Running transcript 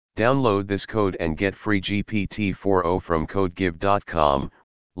Download this code and get free GPT-4o from codegive.com,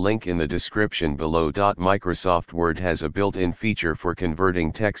 link in the description below. Microsoft Word has a built-in feature for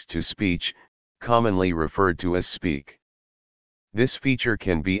converting text to speech, commonly referred to as Speak. This feature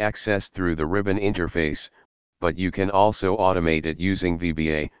can be accessed through the ribbon interface, but you can also automate it using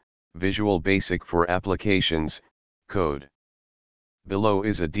VBA, Visual Basic for Applications, Code. Below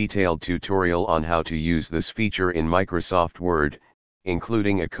is a detailed tutorial on how to use this feature in Microsoft Word,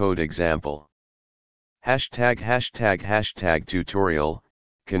 including a code example. #tutorial,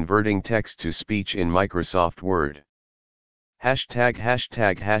 converting text to speech in Microsoft Word.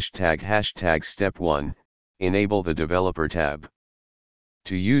 Step 1, enable the Developer tab.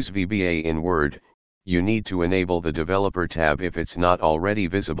 To use VBA in Word, you need to enable the Developer tab if it's not already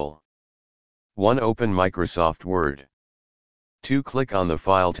visible. 1. Open Microsoft Word. 2. Click on the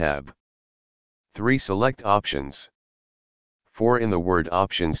File tab. 3. Select Options. 4. In the Word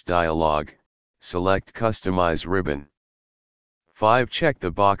Options dialog, select Customize ribbon. 5. Check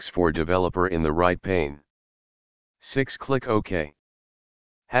the box for Developer in the right pane. 6. Click OK.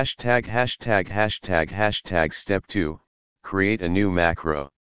 Step 2, create a new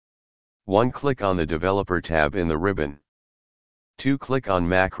macro. 1. Click on the Developer tab in the ribbon. 2. Click on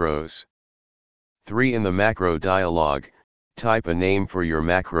Macros. 3. In the Macro dialog, type a name for your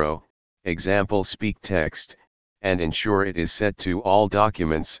macro, example Speak Text, and ensure it is set to all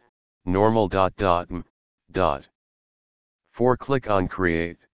documents, normal. 4. Click on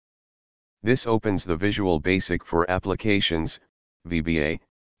Create. This opens the Visual Basic for Applications, VBA,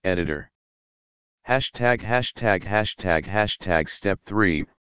 editor. Step 3,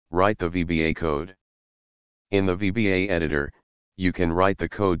 write the VBA code. In the VBA editor, you can write the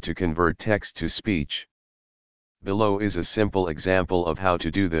code to convert text to speech. Below is a simple example of how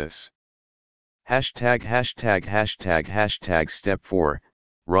to do this. Step 4,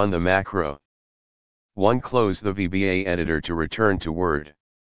 run the macro. 1. Close the VBA editor to return to Word.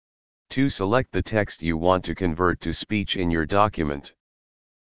 2. Select the text you want to convert to speech in your document.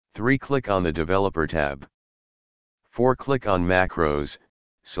 3. Click on the Developer tab. 4. Click on Macros,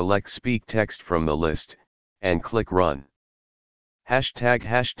 select Speak Text from the list, and click Run.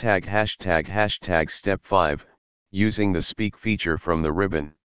 Step 5, using the Speak feature from the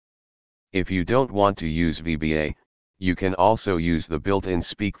ribbon. If you don't want to use VBA, you can also use the built-in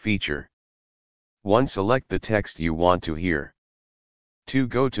Speak feature. 1. Select the text you want to hear. 2.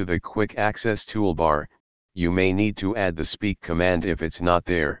 Go to the Quick Access toolbar, you may need to add the Speak command if it's not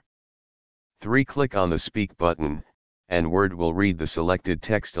there. 3. Click on the Speak button, and Word will read the selected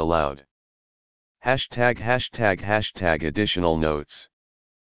text aloud. Additional notes.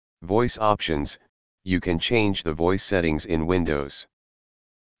 Voice options, you can change the voice settings in Windows.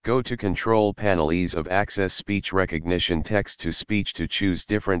 Go to Control Panel, Ease of Access, Speech Recognition, Text-to-Speech to choose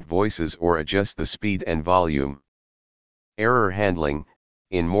different voices or adjust the speed and volume. Error handling,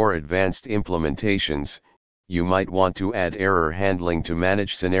 in more advanced implementations, you might want to add error handling to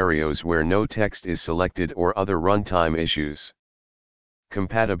manage scenarios where no text is selected or other runtime issues.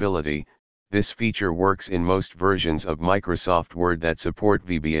 Compatibility, this feature works in most versions of Microsoft Word that support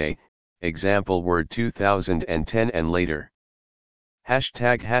VBA, example Word 2010 and later.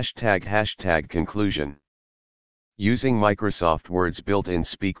 Conclusion. Using Microsoft Word's built-in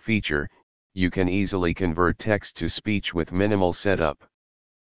Speak feature, you can easily convert text to speech with minimal setup.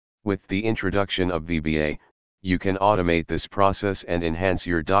 With the introduction of VBA, you can automate this process and enhance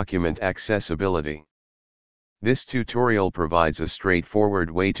your document accessibility. This tutorial provides a straightforward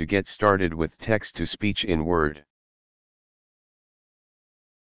way to get started with text to speech in Word.